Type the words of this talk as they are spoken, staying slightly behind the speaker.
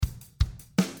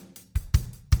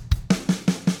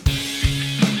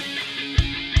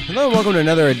Hello, welcome to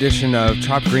another edition of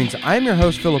Chopped Greens. I'm your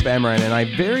host, Philip Amaran, and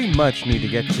I very much need to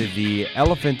get to the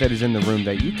elephant that is in the room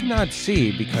that you cannot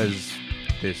see because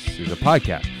this is a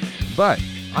podcast. But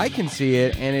I can see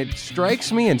it, and it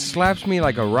strikes me and slaps me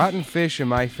like a rotten fish in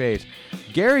my face.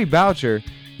 Gary Boucher,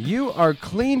 you are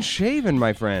clean shaven,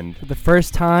 my friend. For the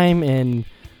first time in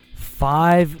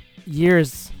 5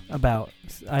 years, about.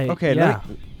 Okay,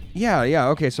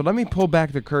 okay, so let me pull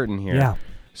back the curtain here. Yeah.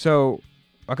 So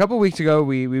a couple weeks ago,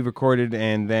 we recorded,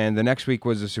 and then the next week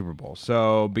was the Super Bowl.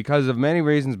 So because of many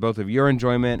reasons, both of your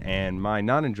enjoyment and my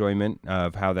non-enjoyment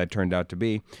of how that turned out to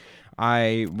be,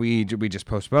 we just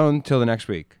postponed till the next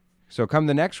week. So come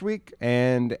the next week,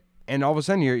 and all of a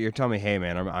sudden you're telling me, hey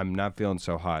man, I'm not feeling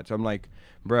so hot. So I'm like,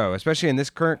 bro, especially in this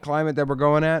current climate that we're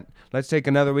going at, let's take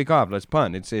another week off. Let's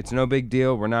punt. It's no big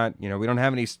deal. We're not, we don't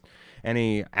have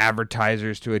any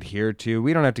advertisers to adhere to.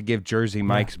 We don't have to give Jersey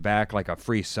Mike's back like a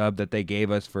free sub that they gave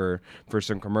us for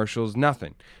some commercials.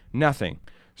 Nothing.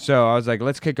 So I was like,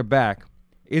 let's kick it back.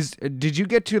 Did you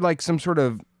get to like some sort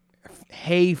of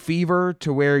hay fever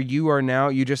to where you are now?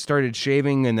 You just started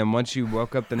shaving, and then once you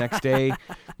woke up the next day,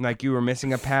 like you were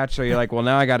missing a patch, so you're like, well,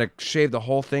 now I got to shave the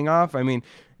whole thing off. I mean,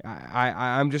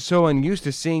 I'm just so unused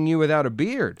to seeing you without a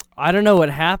beard. I don't know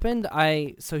what happened.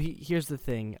 Here's the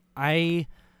thing. I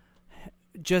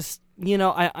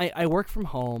work from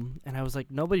home, and I was like,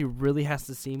 nobody really has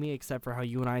to see me except for how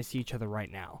you and I see each other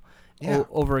right now,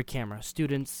 over a camera,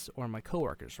 students or my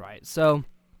coworkers, right? So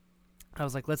I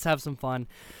was like, let's have some fun.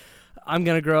 I'm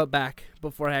going to grow it back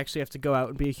before I actually have to go out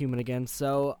and be a human again.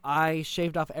 So I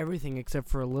shaved off everything except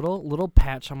for a little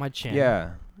patch on my chin.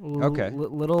 Yeah. Okay.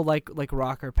 Little like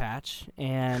rocker patch,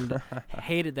 and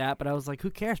hated that, but I was like, who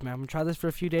cares, man? I'm going to try this for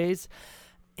a few days.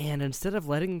 And instead of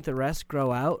letting the rest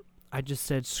grow out, I just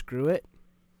said, screw it.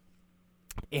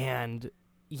 And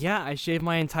yeah, I shaved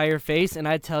my entire face, and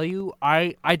I tell you,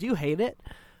 I do hate it,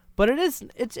 but it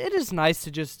is nice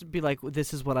to just be like,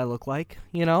 this is what I look like,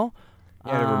 Yeah,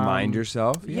 to remind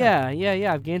yourself. Yeah.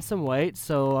 I've gained some weight,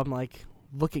 so I'm like,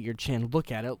 look at your chin,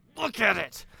 look at it. Look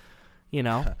at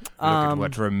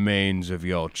what remains of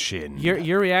your chin.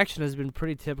 Your reaction has been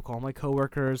pretty typical. My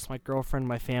coworkers, my girlfriend,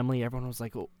 my family, everyone was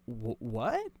like,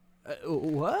 what?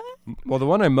 What? Well, the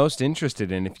one I'm most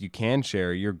interested in, if you can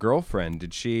share, your girlfriend,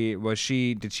 did she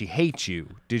hate you?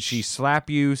 Did she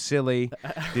slap you silly?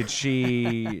 Did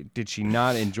she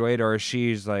not enjoy it, or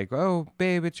she's like, oh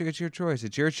babe, it's your choice.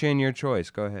 It's your chin, your choice.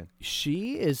 Go ahead.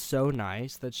 She is so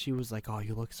nice that she was like, oh,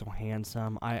 you look so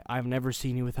handsome. I've never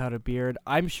seen you without a beard.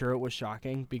 I'm sure it was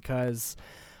shocking because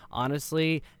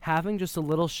honestly, having just a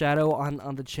little shadow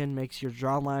on the chin makes your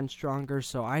jawline stronger,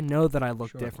 so I know that I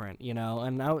look different,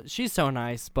 and she's so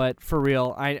nice, but for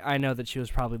real, I know that she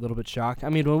was probably a little bit shocked. I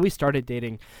mean, when we started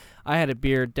dating, I had a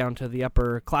beard down to the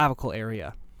upper clavicle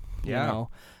area,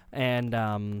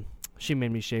 and she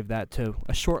made me shave that to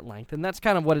a short length, and that's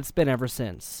kind of what it's been ever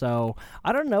since. So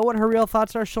I don't know what her real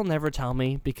thoughts are. She'll never tell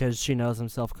me because she knows I'm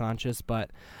self-conscious,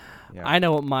 but I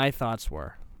know what my thoughts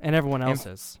were, and everyone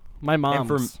else's. My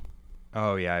mom's.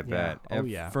 Oh yeah, I bet. Oh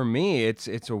yeah. For me,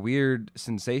 it's a weird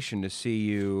sensation to see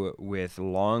you with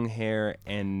long hair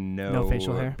and no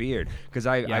facial hair, beard. Because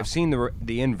I've seen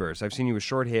the inverse. I've seen you with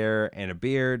short hair and a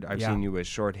beard. I've seen you with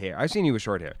short hair. I've seen you with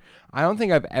short hair. I don't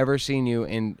think I've ever seen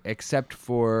you except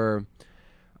for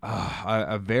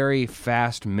a very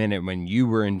fast minute when you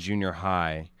were in junior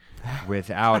high.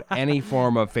 Without any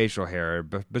form of facial hair.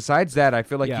 Besides that, I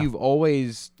feel like you've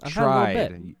always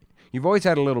tried. You've always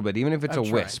had a little bit, even if it's a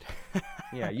wisp.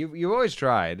 Yeah, you've always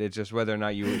tried. It's just whether or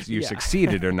not you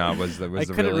succeeded or not was the real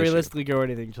issue. I couldn't realistically grow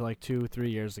anything until like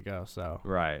 2-3 years ago. So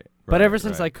right. But ever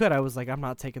since I could, I was like, I'm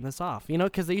not taking this off.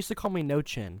 Because they used to call me No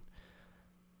Chin.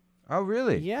 Oh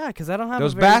really? Yeah, because I don't have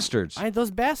those bastards. Those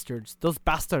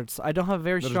bastards. I don't have a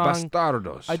very strong.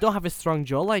 Bastardos. I don't have a strong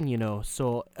jawline,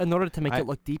 So in order to make it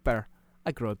look deeper,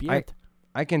 I grow a beard.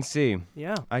 I can see.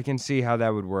 Yeah. I can see how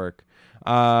that would work.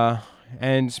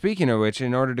 And speaking of which,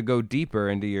 in order to go deeper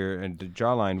into your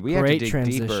jawline, we have to dig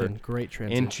deeper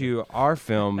into our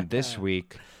film this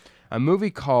week, a movie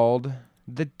called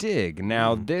The Dig.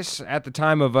 Now, this, at the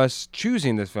time of us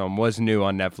choosing this film, was new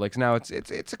on Netflix. Now, it's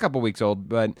a couple weeks old,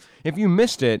 but if you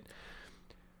missed it,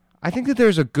 I think that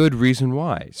there's a good reason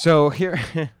why. So here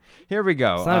we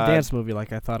go. It's not a dance movie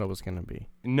like I thought it was going to be.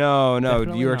 No.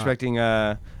 You were expecting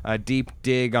a deep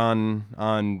dig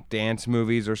on dance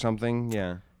movies or something?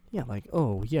 Yeah. Yeah, like,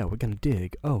 oh, yeah, we're going to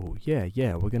dig. Oh,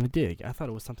 yeah, we're going to dig. I thought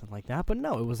it was something like that, but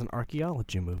no, it was an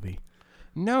archaeology movie.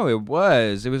 No, it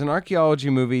was. It was an archaeology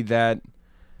movie that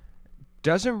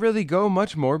doesn't really go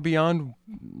much more beyond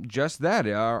just that,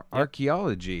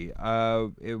 archaeology.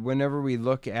 Whenever we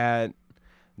look at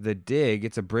The Dig.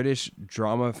 It's a British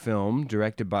drama film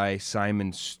directed by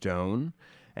Simon Stone.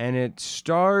 And it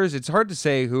stars, it's hard to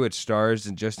say who it stars,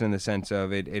 just in the sense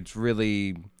of it's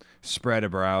really spread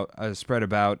about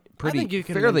pretty think you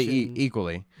can fairly mention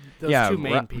equally. Those two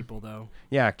main people, though.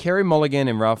 Yeah, Carey Mulligan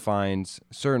and Ralph Fiennes,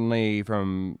 certainly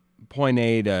from point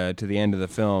A to the end of the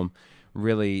film,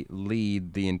 really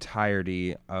lead the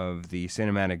entirety of the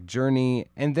cinematic journey.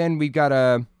 And then we got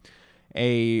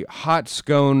a hot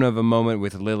scone of a moment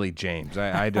with Lily James.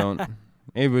 I don't.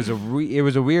 It was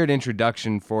a weird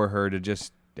introduction for her to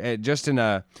just in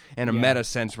a meta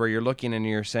sense where you're looking and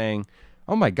you're saying,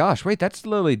 "Oh my gosh, wait, that's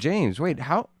Lily James. Wait,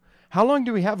 how long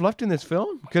do we have left in this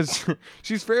film?" Because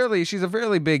she's a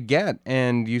fairly big get,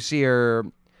 and you see her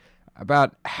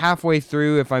about halfway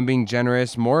through, if I'm being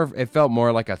generous. It felt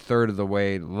more like a third of the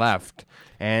way left,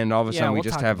 and all of a sudden we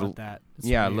just have that.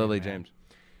 Lily James.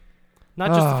 Not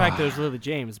just the fact that it was Lily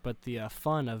James, but the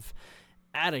fun of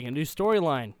adding a new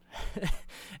storyline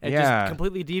and just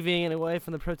completely deviating away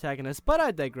from the protagonist. But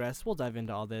I digress. We'll dive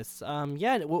into all this.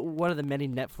 One of the many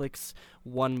Netflix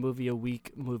one movie a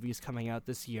week movies coming out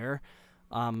this year.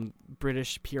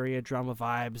 British period drama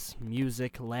vibes,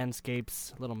 music,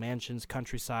 landscapes, little mansions,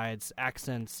 countrysides,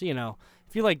 accents. You know,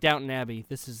 if you like Downton Abbey,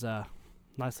 this is a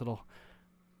nice little,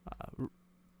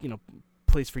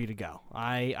 place for you to go.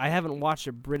 I haven't watched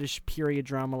a British period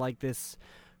drama like this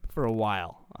for a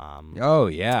while. I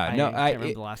can't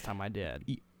remember the last time I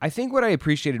did. I think what I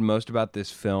appreciated most about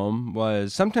this film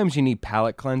was sometimes you need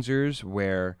palate cleansers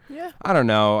where, I don't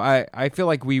know, I feel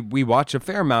like we watch a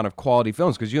fair amount of quality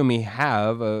films because you and me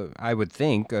have, I would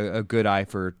think, a good eye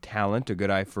for talent, a good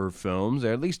eye for films,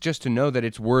 or at least just to know that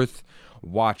it's worth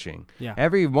watching. Yeah.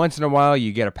 Every once in a while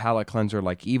you get a palate cleanser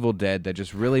like Evil Dead that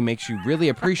just really makes you really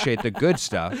appreciate the good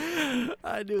stuff.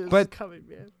 I knew this was coming,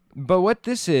 man. But what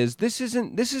this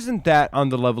isn't that on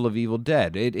the level of Evil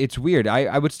Dead. It's weird.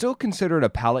 I would still consider it a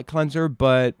palate cleanser,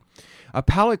 but a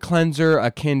palate cleanser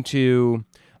akin to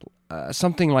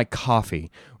something like coffee,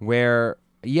 where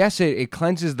yes, it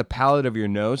cleanses the palate of your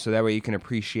nose, so that way you can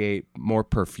appreciate more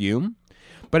perfume.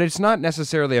 But it's not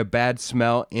necessarily a bad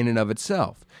smell in and of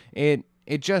itself.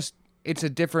 It's a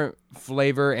different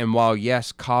flavor, and while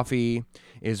yes, coffee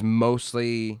is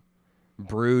mostly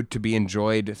brewed to be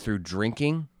enjoyed through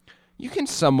drinking, you can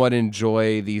somewhat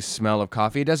enjoy the smell of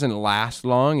coffee. It doesn't last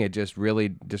long. It just really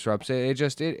disrupts it.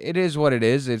 It is what it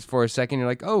is. It's for a second you're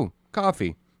like, oh,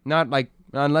 coffee. Not like,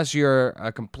 unless you're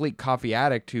a complete coffee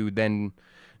addict who then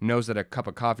knows that a cup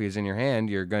of coffee is in your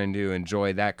hand, you're going to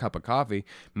enjoy that cup of coffee.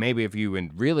 Maybe if you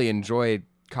really enjoy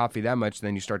coffee that much,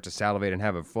 then you start to salivate and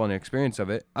have a fun experience of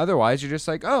it. Otherwise, you're just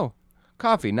like, oh,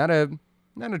 coffee. Not a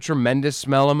tremendous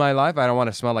smell in my life. I don't want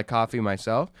to smell like coffee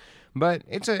myself, but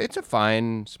it's a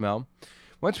fine smell.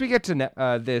 Once we get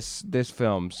to this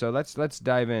film, so let's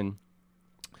dive in.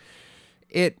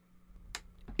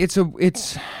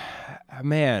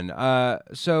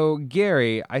 So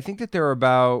Gary, I think that there are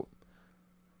about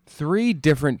 3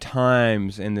 different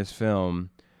times in this film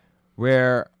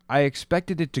where I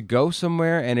expected it to go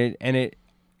somewhere, and it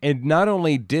not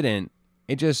only didn't,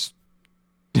 it just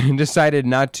decided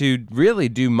not to really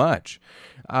do much.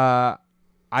 I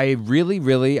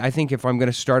think if I'm going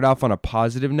to start off on a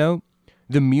positive note,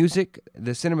 the music,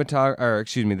 the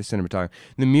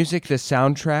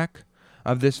soundtrack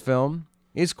of this film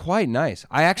is quite nice.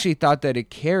 I actually thought that it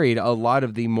carried a lot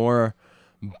of the more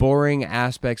boring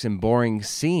aspects and boring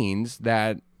scenes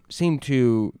that seem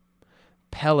to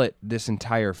pellet this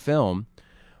entire film,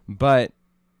 but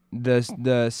the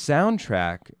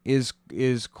soundtrack is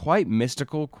quite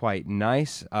mystical, quite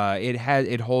nice.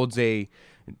 It holds a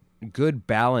good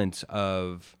balance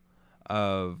of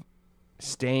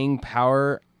staying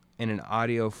power in an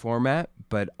audio format,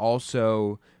 but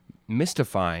also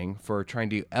mystifying for trying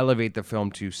to elevate the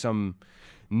film to some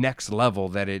next level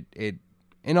that it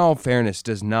in all fairness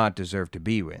does not deserve to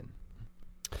be in.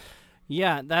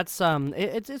 Yeah, that's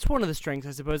it's one of the strengths,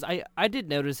 I suppose. I did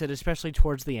notice it, especially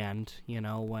towards the end,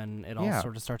 when it all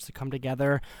sort of starts to come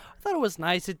together. I thought it was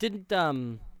nice. It didn't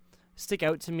stick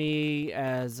out to me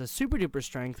as a super duper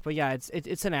strength, but yeah,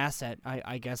 it's an asset,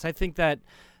 I guess. I think that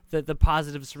the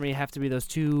positives for me have to be those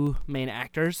 2 main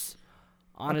actors,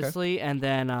 honestly, okay. And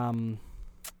then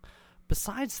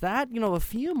besides that, a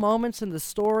few moments in the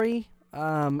story.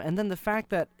 And then the fact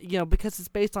that, because it's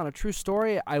based on a true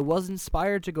story, I was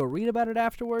inspired to go read about it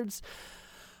afterwards.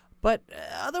 But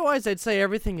otherwise, I'd say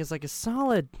everything is like a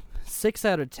solid 6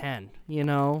 out of 10.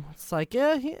 It's like,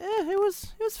 it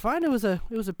was fine. It was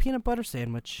a peanut butter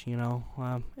sandwich.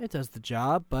 It does the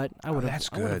job. But I would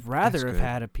have rather have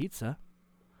had a pizza.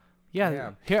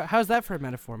 Yeah. Here, how's that for a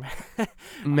metaphor, man?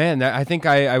 Man, I think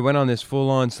I went on this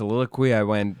full-on soliloquy. I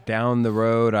went down the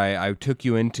road. I took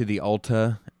you into the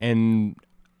Ulta, and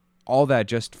all that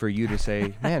just for you to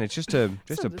say, man, it's just a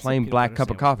plain black cup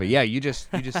of coffee. Yeah, you just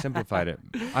simplified it.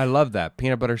 I love that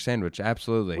peanut butter sandwich.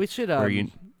 Absolutely. We should where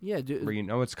you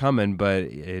know it's coming, but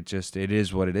it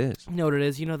is what it is. You know what it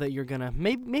is. You know that you're gonna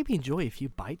maybe enjoy a few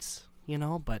bites.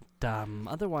 But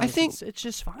otherwise, I think it's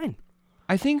just fine.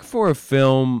 I think for a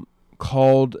film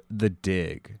called The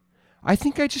Dig, I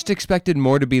think I just expected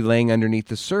more to be laying underneath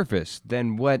the surface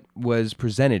than what was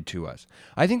presented to us.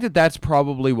 I think that's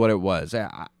probably what it was.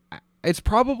 It's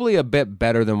probably a bit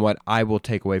better than what I will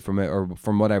take away from it or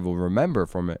from what I will remember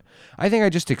from it. I think I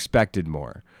just expected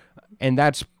more. And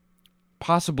that's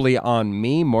possibly on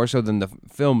me more so than the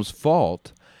film's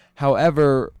fault.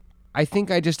 However, I think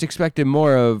I just expected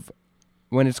more of,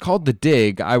 when it's called The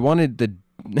Dig, I wanted the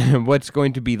what's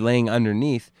going to be laying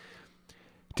underneath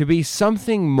to be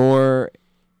something more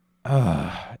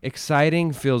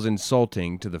exciting. Feels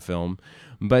insulting to the film,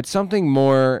 but something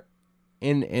more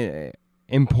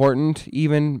important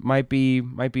even might be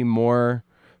more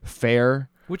fair.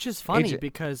 Which is funny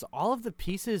because all of the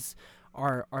pieces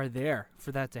are there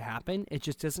for that to happen. It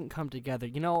just doesn't come together.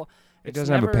 It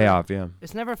doesn't have a payoff, yeah.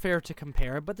 It's never fair to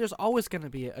compare, but there's always going to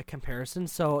be a comparison.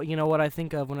 So, what I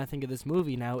think of when I think of this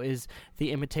movie now is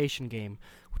The Imitation Game,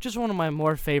 which is one of my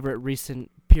more favorite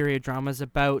recent period dramas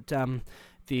about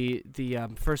the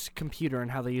first computer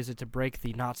and how they use it to break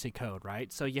the Nazi code,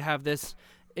 right? So you have this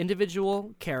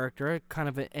individual character, kind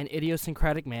of an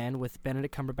idiosyncratic man, with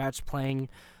Benedict Cumberbatch playing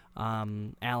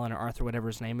Alan or Arthur, whatever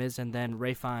his name is, and then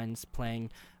Ralph Fiennes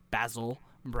playing Basil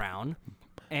Brown.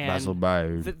 And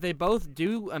they both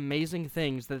do amazing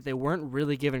things that they weren't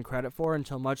really given credit for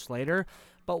until much later.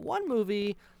 But one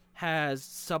movie has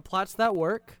subplots that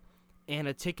work and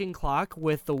a ticking clock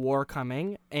with the war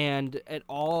coming, and it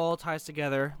all ties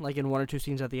together like in one or two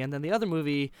scenes at the end. And the other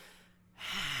movie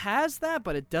has that,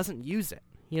 but it doesn't use it.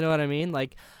 You know what I mean?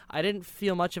 Like, I didn't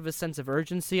feel much of a sense of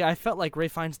urgency. I felt like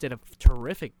Ralph Fiennes did a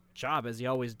terrific job, as he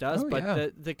always does,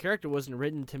 but the character wasn't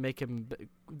written to make him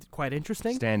quite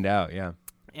interesting. Stand out, yeah.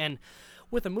 And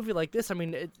with a movie like this, I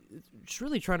mean, it's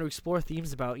really trying to explore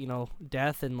themes about,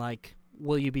 death and, like,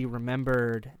 will you be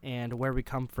remembered and where we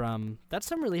come from. That's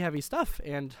some really heavy stuff,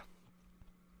 and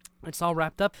it's all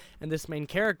wrapped up in this main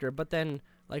character. But then,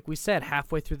 like we said,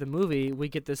 halfway through the movie, we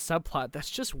get this subplot that's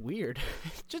just weird.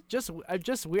 just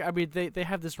weird. I mean, they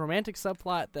have this romantic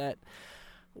subplot that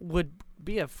would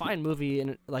be a fine movie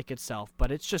in like itself,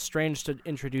 but it's just strange to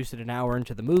introduce it an hour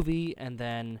into the movie, and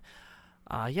then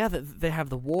they have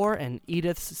the war and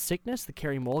Edith's sickness, the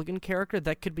Carey Mulligan character,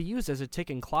 that could be used as a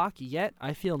ticking clock, yet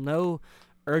I feel no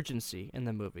urgency in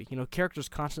the movie. Characters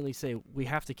constantly say, we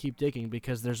have to keep digging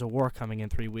because there's a war coming in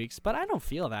 3 weeks, but I don't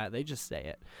feel that. They just say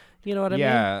it. You know what I mean?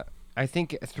 Yeah, I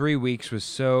think 3 weeks was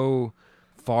so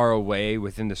far away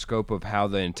within the scope of how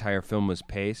the entire film was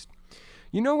paced.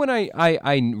 When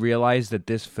I realized that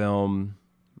this film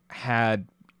had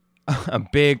a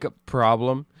big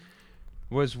problem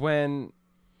was when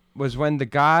the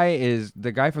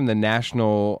guy from the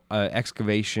National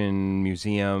Excavation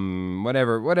Museum,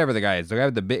 whatever the guy is, the guy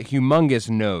with the big, humongous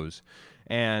nose,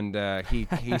 and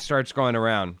he starts going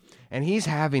around, and he's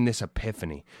having this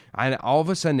epiphany, and all of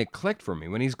a sudden it clicked for me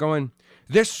when he's going,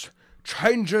 "This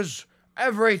changes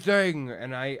everything,"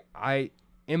 and I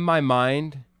in my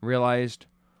mind realized,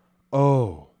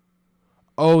 oh,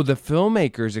 the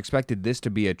filmmakers expected this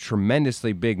to be a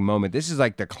tremendously big moment. This is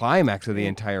like the climax of the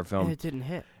entire film. And it didn't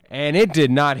hit. And it did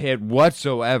not hit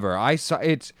whatsoever. I saw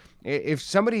it's if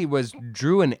somebody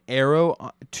drew an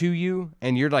arrow to you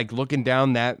and you're like looking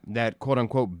down that quote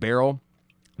unquote barrel,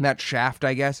 that shaft,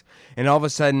 I guess, and all of a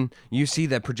sudden you see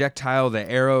the projectile, the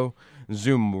arrow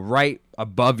zoom right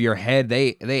above your head.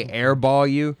 They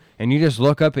airball you, and you just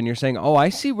look up and you're saying, "Oh, I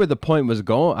see where the point was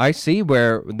going. I see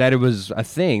where that it was a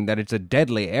thing, that it's a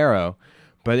deadly arrow."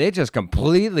 But it just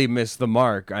completely missed the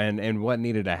mark and what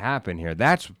needed to happen here.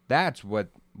 That's what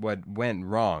went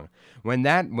wrong. When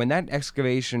that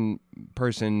excavation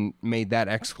person made that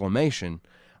exclamation,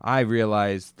 I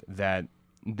realized that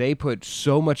they put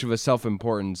so much of a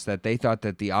self-importance that they thought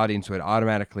that the audience would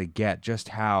automatically get just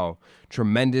how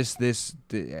tremendous this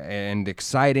and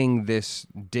exciting this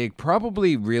dig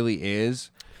probably really is.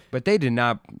 But they did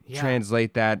not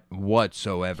translate that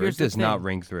whatsoever. It does not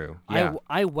ring through. Yeah.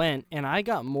 I went, and I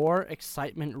got more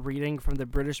excitement reading from the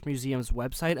British Museum's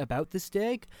website about this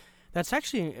dig. That's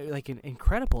actually like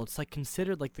incredible. It's like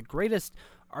considered like the greatest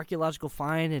archaeological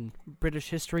find in British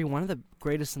history, one of the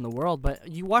greatest in the world. But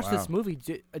you watch this movie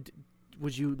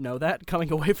would you know that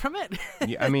coming away from it?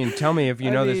 Yeah, I mean, tell me if you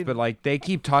I know this, mean- but like they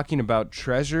keep talking about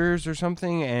treasures or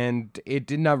something, and it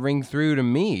did not ring through to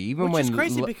me. Even Which when is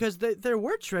crazy because there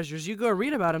were treasures. You go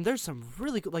read about them. There's some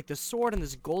really good, like the sword and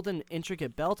this golden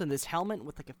intricate belt and this helmet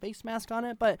with like a face mask on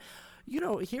it. But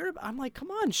here I'm like, come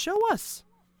on, show us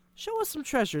some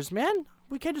treasures, man.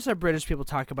 We can't just have British people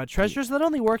talk about treasures. That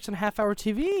only works on half-hour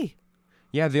TV.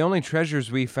 yeah, the only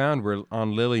treasures we found were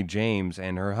on Lily James,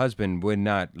 and her husband would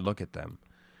not look at them.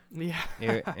 Yeah.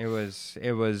 It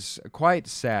was quite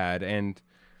sad, and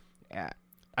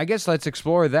I guess let's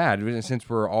explore that since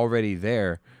we're already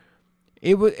there.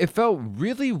 It felt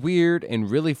really weird and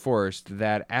really forced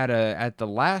that at the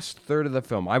last third of the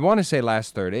film. I want to say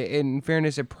last third. In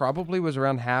fairness, it probably was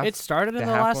around half. It started in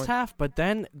the half last point. half, but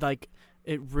then like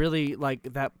it really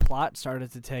like that plot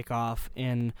started to take off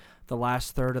in the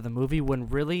last third of the movie when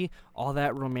really all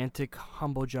that romantic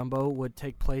humbo jumbo would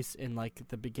take place in like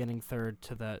the beginning third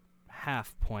to the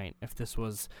half point if this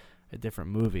was a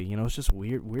different movie. It's just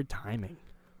weird timing.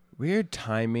 Weird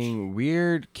timing,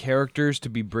 weird characters to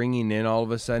be bringing in all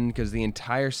of a sudden, because the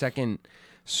entire second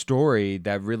story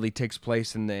that really takes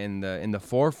place in the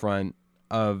forefront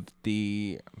of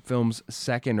the film's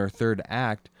second or third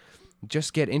act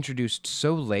just get introduced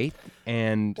so late.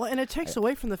 And it takes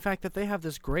away from the fact that they have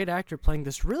this great actor playing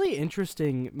this really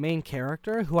interesting main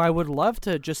character who I would love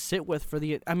to just sit with for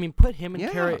put him and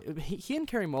he and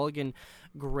Carey Mulligan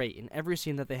great in every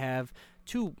scene that they have.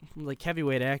 Two like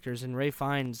heavyweight actors, and Ralph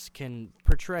Fiennes can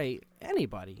portray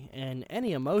anybody and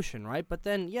any emotion, right? But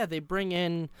then they bring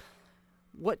in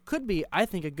what could be, I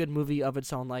think, a good movie of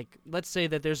its own. Like, let's say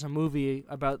that there's a movie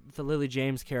about the Lily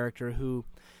James character who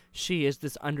she is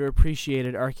this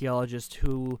underappreciated archaeologist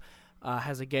who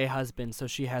has a gay husband, so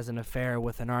she has an affair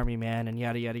with an army man and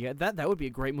yada, yada, yada. That would be a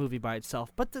great movie by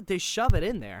itself, but they shove it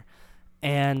in there.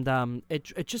 And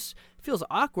it just feels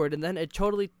awkward, and then it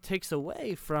totally takes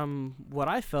away from what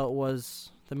I felt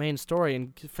was the main story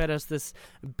and fed us this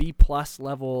B+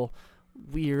 level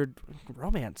weird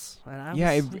romance.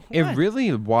 And it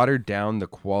really watered down the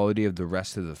quality of the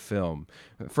rest of the film.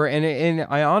 And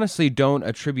I honestly don't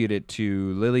attribute it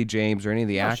to Lily James or any of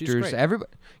the actors.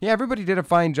 Everybody did a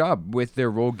fine job with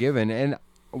their role given, and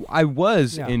I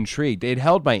was intrigued. It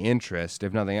held my interest,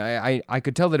 if nothing. I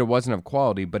could tell that it wasn't of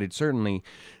quality, but it certainly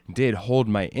did hold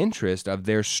my interest of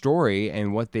their story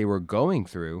and what they were going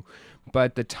through.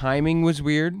 But the timing was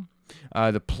weird.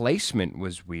 The placement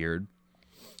was weird.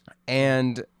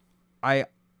 And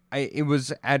it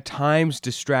was at times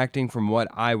distracting from what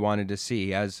I wanted to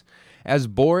see. As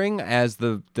boring as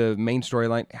the main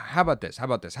storyline. How about this? How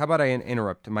about I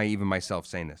interrupt myself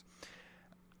saying this?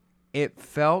 It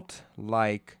felt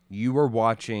like you were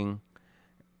watching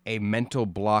a mental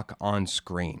block on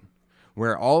screen,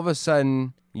 where all of a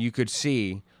sudden you could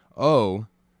see,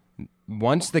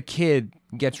 once the kid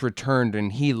gets returned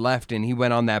and he left and he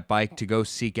went on that bike to go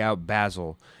seek out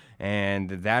Basil, and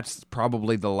that's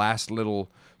probably the last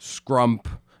little scrump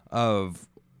of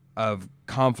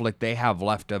conflict they have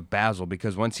left of Basil,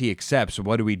 because once he accepts,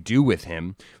 what do we do with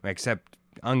him except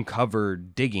uncover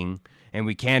digging? And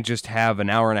we can't just have an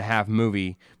hour-and-a-half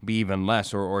movie be even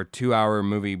less, or 2-hour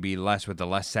movie be less with a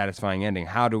less satisfying ending.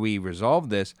 How do we resolve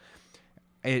this?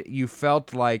 You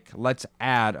felt like, let's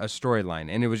add a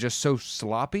storyline. And it was just so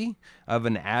sloppy of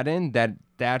an add-in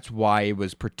that's why it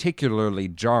was particularly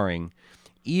jarring,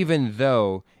 even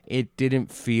though it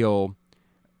didn't feel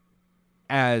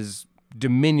as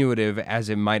diminutive as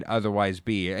it might otherwise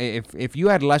be. If you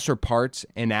had lesser parts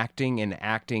in acting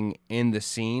in the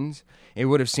scenes, it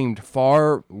would have seemed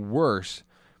far worse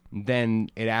than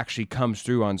it actually comes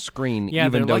through on screen,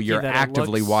 even though you're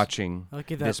actively watching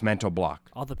this mental block.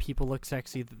 All the people look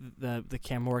sexy. The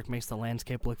camera work makes the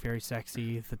landscape look very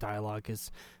sexy. The dialogue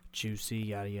is juicy,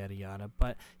 yada, yada, yada.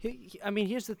 But,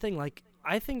 here's the thing. Like,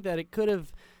 I think that it could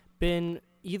have been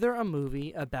either a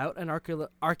movie about an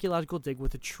archaeological dig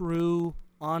with a true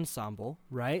ensemble,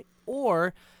 right?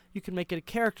 Or you could make it a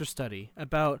character study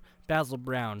about Basil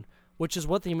Brown, which is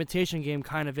what The Imitation Game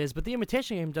kind of is. But The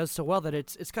Imitation Game does so well that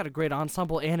it's got a great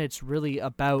ensemble, and it's really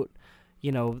about,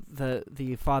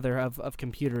 the father of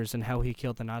computers and how he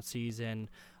killed the Nazis, and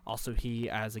also he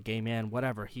as a gay man,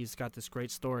 whatever. He's got this great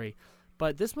story.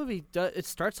 But this movie, it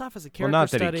starts off as a character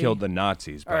study. Well, not that he killed the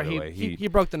Nazis, by the way. He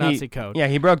broke the Nazi code. Yeah,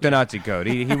 he broke the Nazi code.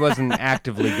 He wasn't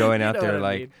actively going out there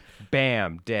like,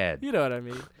 bam, dead. You know what I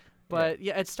mean. But,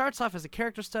 it starts off as a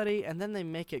character study, and then they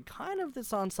make it kind of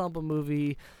this ensemble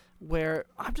movie where,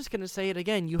 I'm just going to say it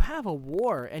again, you have a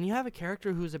war, and you have a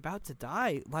character who's about to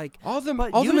die. Like all the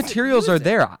materials are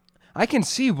there. I can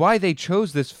see why they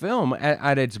chose this film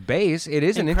at its base. It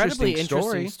is an interesting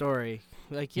story.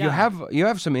 Like, yeah. You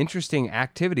have some interesting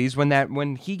activities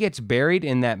when he gets buried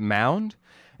in that mound.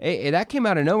 That came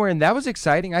out of nowhere, and that was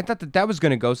exciting. I thought that was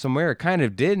going to go somewhere. It kind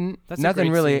of didn't. That's nothing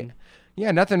a great really. scene.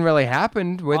 Yeah, nothing really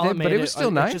happened with it, but it was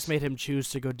still nice. It just made him choose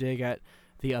to go dig at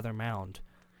the other mound.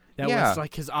 That Yeah. was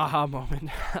like his aha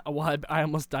moment. Well, I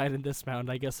almost died in this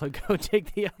mound. I guess I'll go dig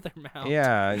the other mound.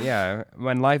 Yeah.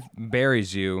 When life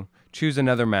buries you, choose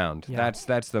another mound. Yeah.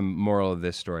 That's the moral of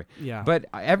this story. Yeah. But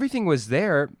everything was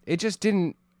there. It just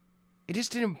didn't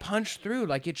punch through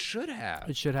like it should have.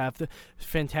 It should have. The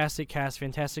fantastic cast,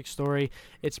 fantastic story.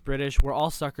 It's British. We're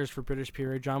all suckers for British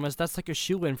period dramas. That's like a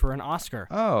shoe-in for an Oscar.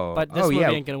 Oh. But this movie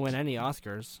yeah. ain't going to win any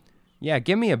Oscars. Yeah,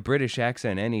 give me a British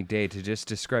accent any day to just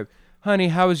describe. Honey,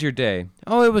 how was your day?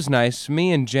 Oh, it was nice.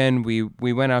 Me and Jen, we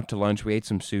went out to lunch. We ate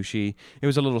some sushi. It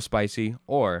was a little spicy.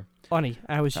 Or, Funny,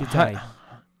 how was your day?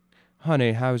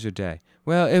 honey, how was your day?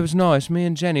 Well, it was nice. Me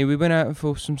and Jenny, we went out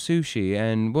for some sushi,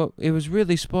 and it was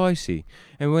really spicy.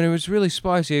 And when it was really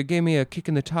spicy, it gave me a kick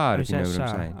in the tide, if you know what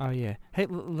I'm saying. Oh, yeah. Hey,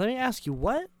 let me ask you,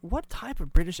 what type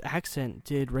of British accent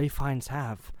did Ray Fiennes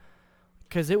have?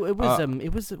 Because it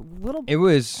was a little... It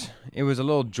was a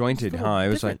little jointed, huh? It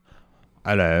was like,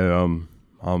 hello,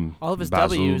 all of his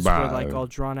Basil W's were like Brown. all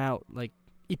drawn out, like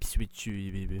Ipswich.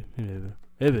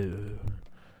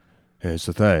 Here's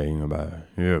the thing about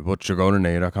what you're gonna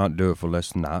need. I can't do it for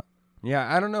less than that.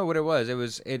 Yeah, I don't know what it was.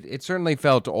 It certainly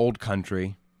felt old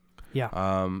country. Yeah.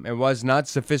 It was not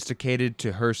sophisticated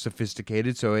to her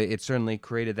sophisticated, so it certainly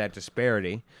created that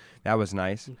disparity. That was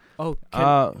nice. Oh,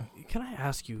 can I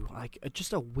ask you, like,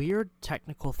 just a weird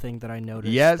technical thing that I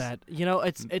noticed? Yes. That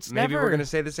it's Maybe never. we're gonna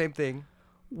say the same thing.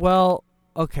 Well,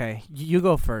 okay, you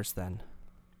go first then.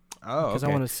 Oh, Because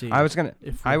okay. I want to see.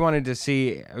 I wanted to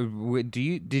see.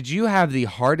 Did you have the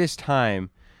hardest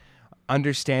time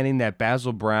understanding that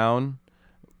Basil Brown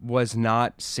was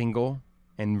not single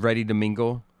and ready to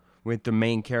mingle with the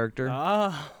main character?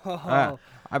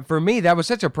 For me, that was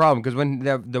such a problem because when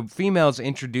the female's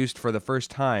introduced for the first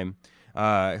time,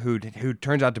 who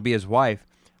turns out to be his wife,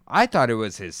 I thought it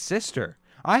was his sister.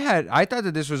 I thought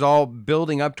that this was all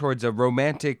building up towards a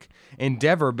romantic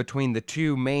endeavor between the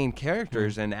two main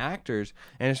characters and actors,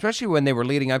 and especially when they were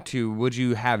leading up to "Would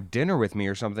you have dinner with me?"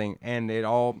 or something, and it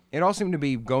all seemed to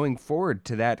be going forward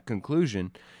to that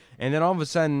conclusion. And then all of a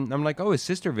sudden, I'm like, oh, his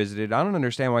sister visited. I don't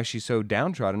understand why she's so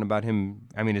downtrodden about him.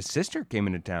 I mean, his sister came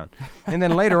into town. And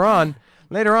then later on,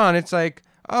 it's like,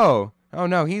 oh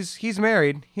no, he's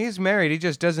married. He's married. He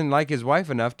just doesn't like his wife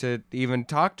enough to even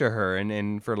talk to her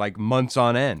and for like months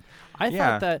on end. I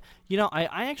thought that,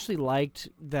 I actually liked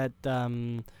that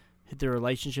the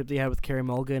relationship they had with Carey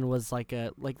Mulligan was like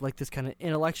this kind of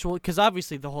intellectual, because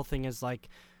obviously the whole thing is like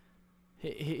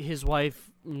his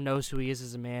wife knows who he is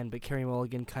as a man, but Carey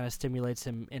Mulligan kind of stimulates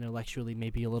him intellectually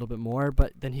maybe a little bit more,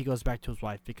 but then he goes back to his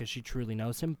wife because she truly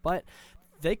knows him. But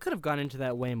they could have gone into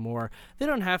that way more. They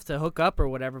don't have to hook up or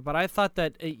whatever, but I thought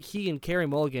that he and Carey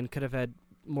Mulligan could have had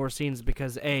more scenes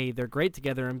because A, they're great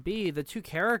together, and B, the two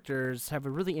characters have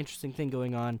a really interesting thing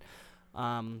going on.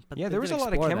 But yeah, there was a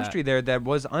lot of chemistry there that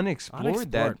was unexplored.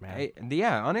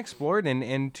 Unexplored,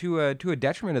 and to a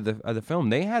detriment of the film.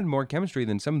 They had more chemistry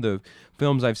than some of the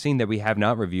films I've seen that we have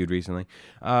not reviewed recently.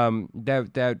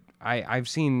 That I've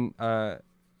seen.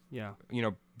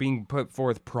 Being put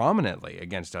forth prominently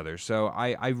against others. So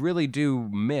I really do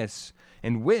miss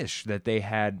and wish that they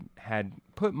had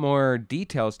put more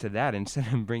details to that instead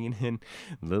of bringing in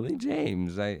Lily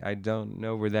James. I don't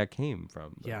know where that came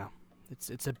from. But. Yeah.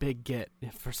 It's a big get.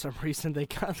 If for some reason they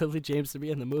got Lily James to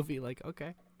be in the movie, like,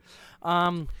 okay.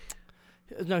 No,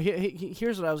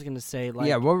 here's what I was going to say. Like,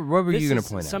 yeah, what were you going to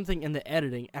point out? Something in the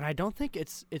editing, and I don't think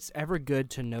it's ever good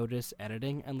to notice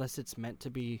editing unless it's meant to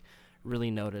be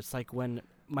really noticed. Like when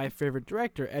my favorite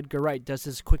director, Edgar Wright, does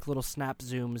his quick little snap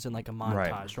zooms in like a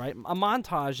montage, right? A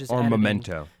montage is or editing.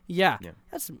 Memento. Yeah,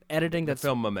 that's editing. That's the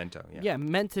film Memento. Yeah,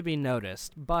 meant to be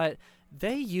noticed, but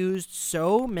they used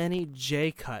so many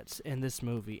J-cuts in this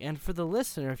movie. And for the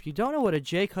listener, if you don't know what a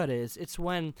J-cut is, it's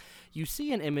when you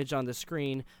see an image on the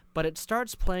screen, but it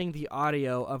starts playing the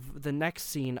audio of the next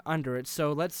scene under it.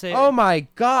 So let's say... Oh my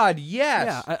God,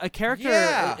 yes! Yeah, a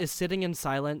character is sitting in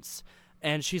silence,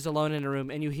 and she's alone in a room,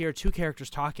 and you hear two characters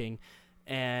talking,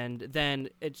 and then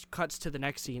it cuts to the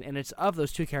next scene, and it's of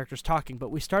those two characters talking, but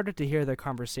we started to hear their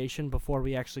conversation before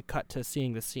we actually cut to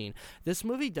seeing the scene. This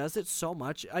movie does it so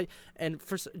much.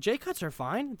 J-cuts are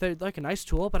fine. They're like a nice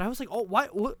tool, but I was like, oh, why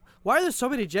are there so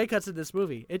many J-cuts in this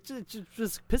movie? It's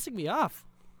just pissing me off.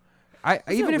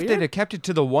 Even if weird? they'd have kept it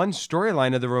to the one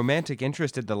storyline of the romantic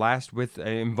interest at the last with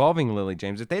involving Lily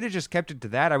James, if they'd have just kept it to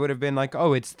that, I would have been like,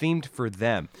 oh, it's themed for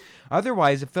them.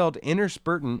 Otherwise, it felt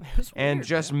interspertant and weird,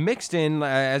 just mixed in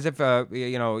as if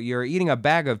you're eating a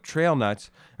bag of trail nuts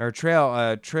or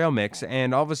trail mix,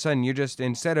 and all of a sudden you just,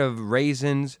 instead of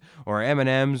raisins or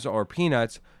M&Ms or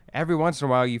peanuts, every once in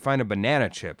a while you find a banana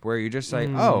chip where you're just like,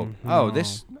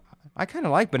 this, I kind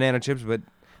of like banana chips, but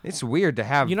it's weird to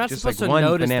have You're not just supposed like to one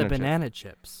notice banana the banana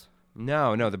chips.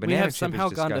 No, the banana We have chip somehow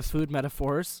is gone to disgusting. food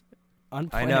metaphors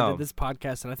unplanned know. at this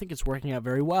podcast, and I think it's working out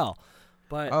very well.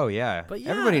 But Oh yeah. But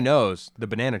yeah. Everybody knows the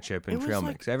banana chip It and was trail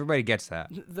like- mix. Everybody gets that.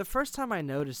 the first time I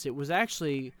noticed it was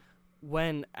actually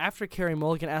when, after Carey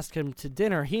Mulligan asked him to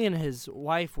dinner, he and his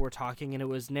wife were talking, and it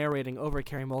was narrating over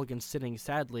Carey Mulligan sitting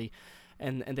sadly,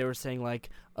 and they were saying,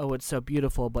 like, oh, it's so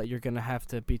beautiful, but you're going to have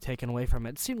to be taken away from it.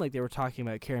 It seemed like they were talking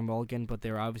about Carey Mulligan, but they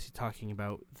were obviously talking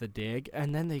about The Dig,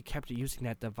 and then they kept using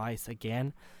that device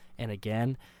again and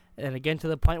again and again, to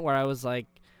the point where I was like,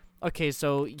 okay,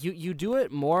 so you do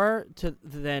it more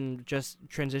than just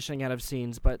transitioning out of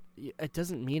scenes, but it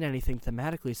doesn't mean anything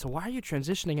thematically, so why are you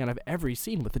transitioning out of every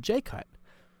scene with a J-cut?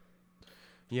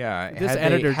 Yeah. This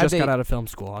editor just got out of film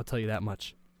school, I'll tell you that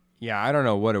much. Yeah, I don't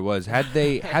know what it was. Had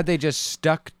they just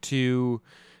stuck to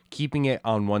keeping it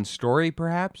on one story,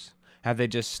 perhaps? Have they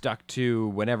just stuck to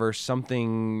whenever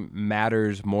something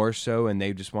matters more so, and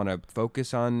they just want to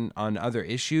focus on other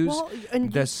issues? Well,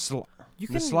 and the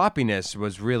can- sloppiness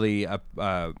was really at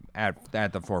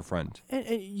the forefront. And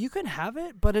you can have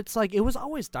it, but it's like, it was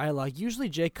always dialogue. Usually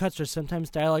J-cuts are sometimes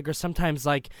dialogue, or sometimes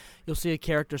like you'll see a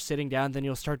character sitting down, then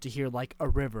you'll start to hear like a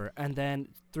river, and then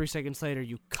 3 seconds later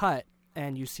you cut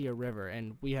and you see a river,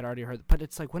 and we had already heard. But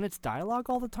it's like, when it's dialogue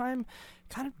all the time, it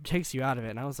kind of takes you out of it.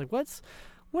 And I was like, what's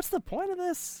the point of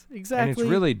this exactly?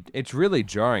 And it's really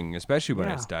jarring, especially when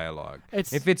Yeah. it's dialogue.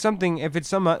 It's- If it's something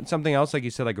something else, like you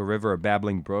said, like a river, a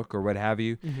babbling brook, or what have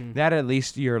you, that at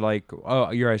least you're like, oh,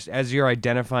 as you're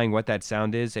identifying what that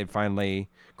sound is, it finally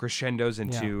crescendos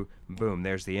into boom,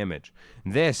 there's the image.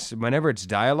 This, whenever it's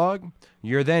dialogue,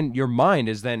 your mind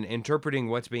is then interpreting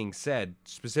what's being said,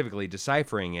 specifically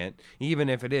deciphering it, even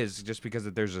if it is just because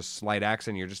there's a slight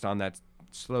accent, you're just on that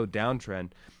slow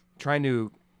downtrend, trying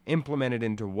to implement it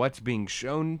into what's being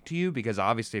shown to you, because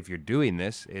obviously if you're doing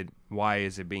this, why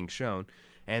is it being shown?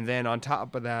 And then on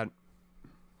top of that,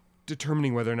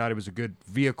 determining whether or not it was a good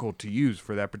vehicle to use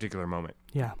for that particular moment.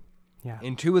 Yeah.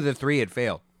 In 2 of the 3, it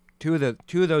failed. Two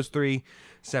of those 3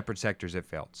 separate sectors, it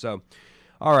failed. So,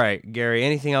 all right, Gary,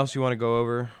 anything else you want to go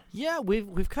over? Yeah,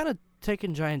 we've kind of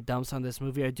taken giant dumps on this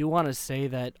movie. I do want to say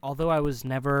that although I was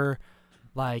never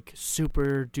like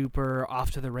super duper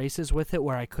off to the races with it,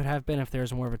 where I could have been if there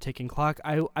was more of a ticking clock,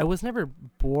 I was never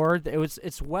bored.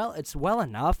 It's well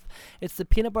enough. It's the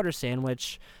peanut butter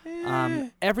sandwich.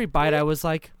 Every bite I was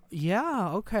like, yeah,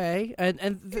 okay.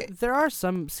 And there are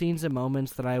some scenes and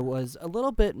moments that I was a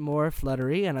little bit more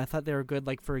fluttery, and I thought they were good.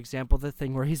 Like, for example, the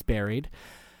thing where he's buried.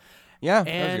 Yeah,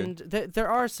 And there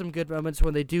are some good moments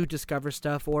when they do discover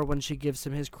stuff, or when she gives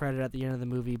him his credit at the end of the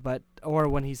movie, or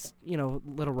when he's,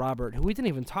 little Robert, who we didn't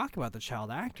even talk about, the child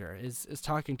actor, is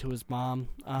talking to his mom.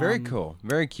 Very cool.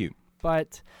 Very cute.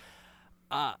 But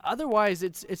otherwise,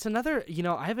 it's another,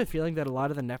 I have a feeling that a lot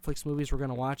of the Netflix movies we're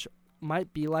going to watch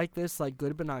might be like this, like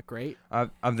good but not great.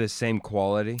 Of the same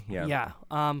quality, yeah.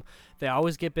 Yeah. They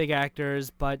always get big actors,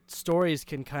 but stories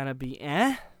can kind of be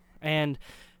and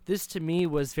this to me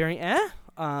was very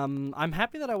I'm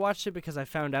happy that I watched it because I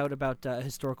found out about a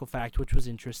historical fact, which was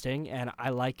interesting, and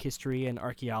I like history and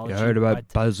archaeology. I heard about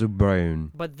Basil Brown.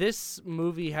 But this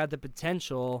movie had the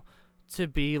potential to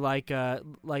be like a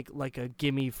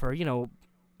gimme for,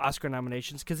 Oscar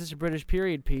nominations, because it's a British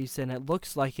period piece, and it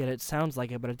looks like it, it sounds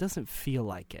like it, but it doesn't feel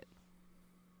like it.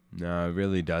 No, it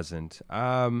really doesn't.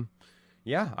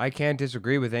 Yeah, I can't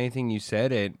disagree with anything you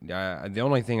said. The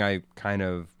only thing I kind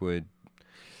of would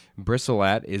bristle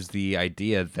at is the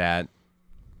idea that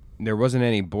there wasn't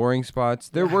any boring spots.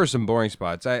 There were some boring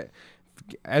spots.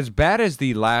 As bad as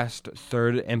the last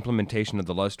third implementation of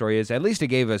the love story is, at least it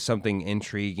gave us something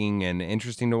intriguing and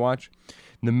interesting to watch.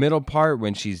 The middle part,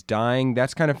 when she's dying,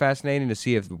 that's kind of fascinating to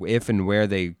see if and where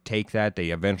they take that. They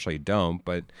eventually don't,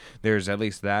 but there's at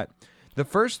least that. The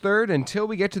first third, until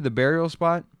we get to the burial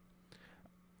spot,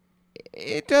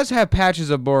 it does have patches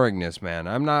of boringness, man.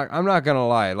 I'm not gonna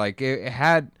lie. Like, it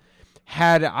had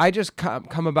I just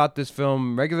come about this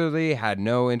film regularly, had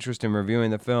no interest in reviewing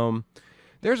the film,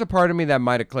 there's a part of me that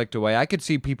might have clicked away. I could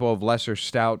see people of lesser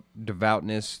stout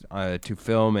devoutness to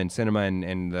film and cinema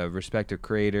and the respective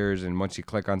creators, and once you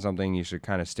click on something, you should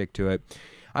kind of stick to it.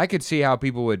 I could see how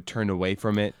people would turn away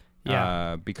from it.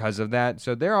 because of that.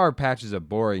 So there are patches of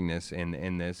boringness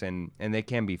in this, and they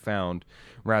can be found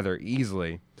rather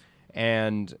easily.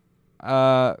 And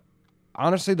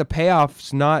honestly, the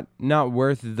payoff's not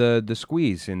worth the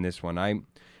squeeze in this one. I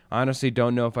honestly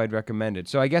don't know if I'd recommend it.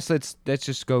 So I guess let's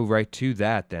just go right to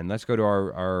that then. Let's go to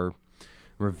our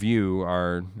review.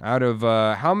 Out of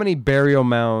how many burial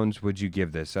mounds would you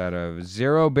give this? Out of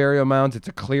 0 burial mounds, it's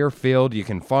a clear field. You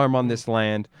can farm on this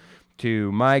land.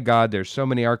 To my God, there's so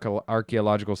many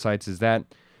archaeological sites. Is that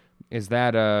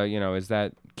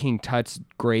King Tut's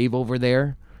grave over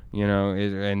there?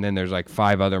 And then there's like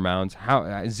 5 other mounds.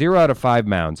 0 out of 5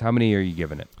 mounds. How many are you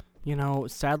giving it?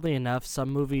 Sadly enough, some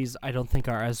movies I don't think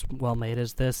are as well made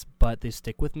as this, but they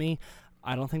stick with me.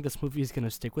 I don't think this movie is going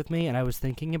to stick with me, and I was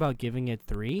thinking about giving it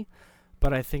 3,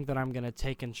 but I think that I'm going to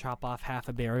take and chop off half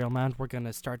a burial mound. We're going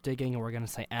to start digging, and we're going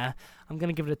to say, I'm going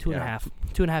to give it a 2.5.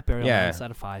 2.5 burial mounds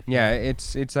out of 5. Yeah,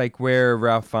 it's like where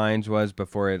Ralph Fiennes was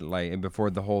before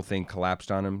the whole thing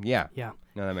collapsed on him. Yeah. Yeah.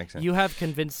 No, that makes sense. You have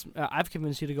convinced, I've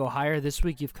convinced you to go higher. This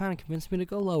week, you've kind of convinced me to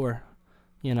go lower.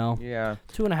 Yeah.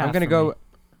 2.5. I'm going to go,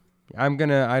 I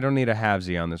don't need a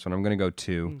halvesy on this one. I'm going to go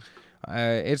 2.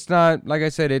 It's not, like I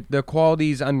said, the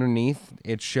quality's underneath.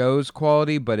 It shows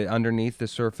quality, but underneath the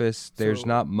surface, there's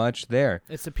not much there.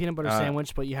 It's a peanut butter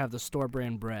sandwich, but you have the store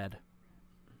brand bread.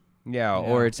 Yeah,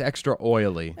 or it's extra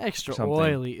oily. Extra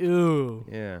oily, ooh.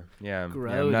 Yeah.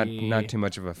 Grody. I'm not too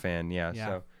much of a fan. Yeah.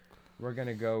 So we're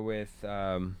gonna go with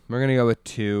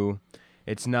 2.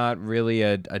 It's not really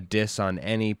a diss on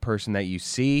any person that you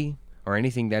see or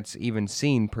anything that's even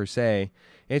seen per se.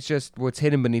 It's just what's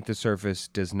hidden beneath the surface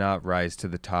does not rise to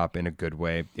the top in a good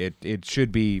way. It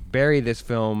should be bury this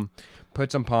film,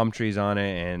 put some palm trees on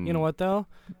it, and you know what though?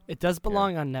 It does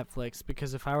belong on Netflix,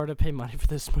 because if I were to pay money for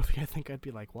this movie, I think I'd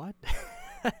be like, what?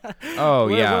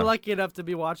 We're lucky enough to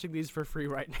be watching these for free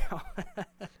right now.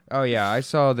 Oh yeah, I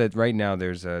saw that right now.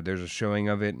 There's a showing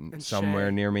of it somewhere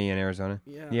near me in Arizona.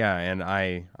 Yeah, and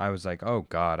I was like, oh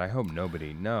God, I hope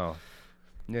nobody. No.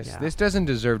 This doesn't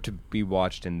deserve to be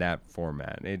watched in that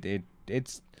format.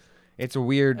 It's a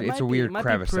weird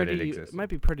crevice that it exists. It might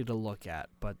be pretty to look at,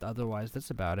 but otherwise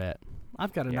that's about it.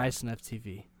 I've got a nice enough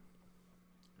TV.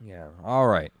 Yeah. All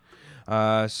right.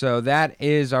 So that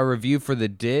is our review for The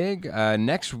Dig.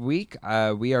 Next week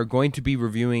we are going to be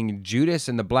reviewing Judas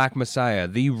and the Black Messiah,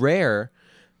 the rare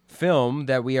film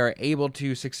that we are able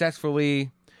to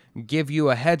successfully give you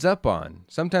a heads up on.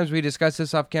 Sometimes we discuss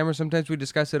this off camera. Sometimes we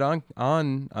discuss it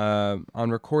on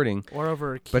recording, or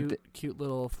over cute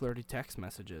little flirty text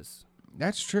messages.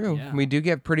 That's true. Yeah. We do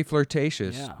get pretty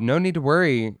flirtatious. Yeah. No need to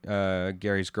worry,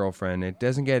 Gary's girlfriend. It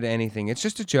doesn't get anything. It's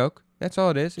just a joke. That's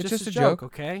all it is. It's just a joke.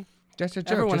 Okay. Just a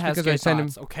joke. Everyone just has because gay I send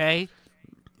thoughts, him. Okay.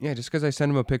 Yeah, just because I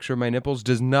send him a picture of my nipples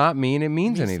does not mean it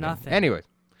means anything. Nothing. Anyway,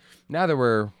 now that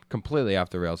we're completely off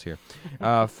the rails here,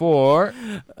 for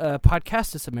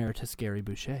Podcastus Emeritus Gary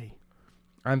Boucher.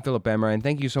 I'm Philip Amrine.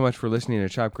 Thank you so much for listening to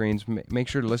Chop Greens. Make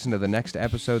sure to listen to the next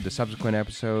episode, the subsequent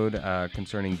episode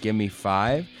concerning Give Me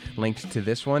 5, linked to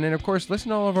this one. And, of course, listen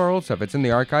to all of our old stuff. It's in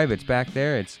the archive. It's back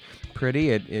there. It's pretty.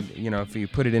 If you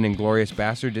put it in Inglourious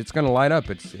Bastard, it's going to light up.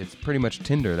 It's pretty much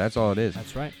Tinder. That's all it is.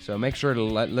 That's right. So make sure to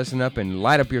listen up and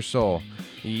light up your soul.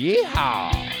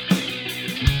 Yeehaw!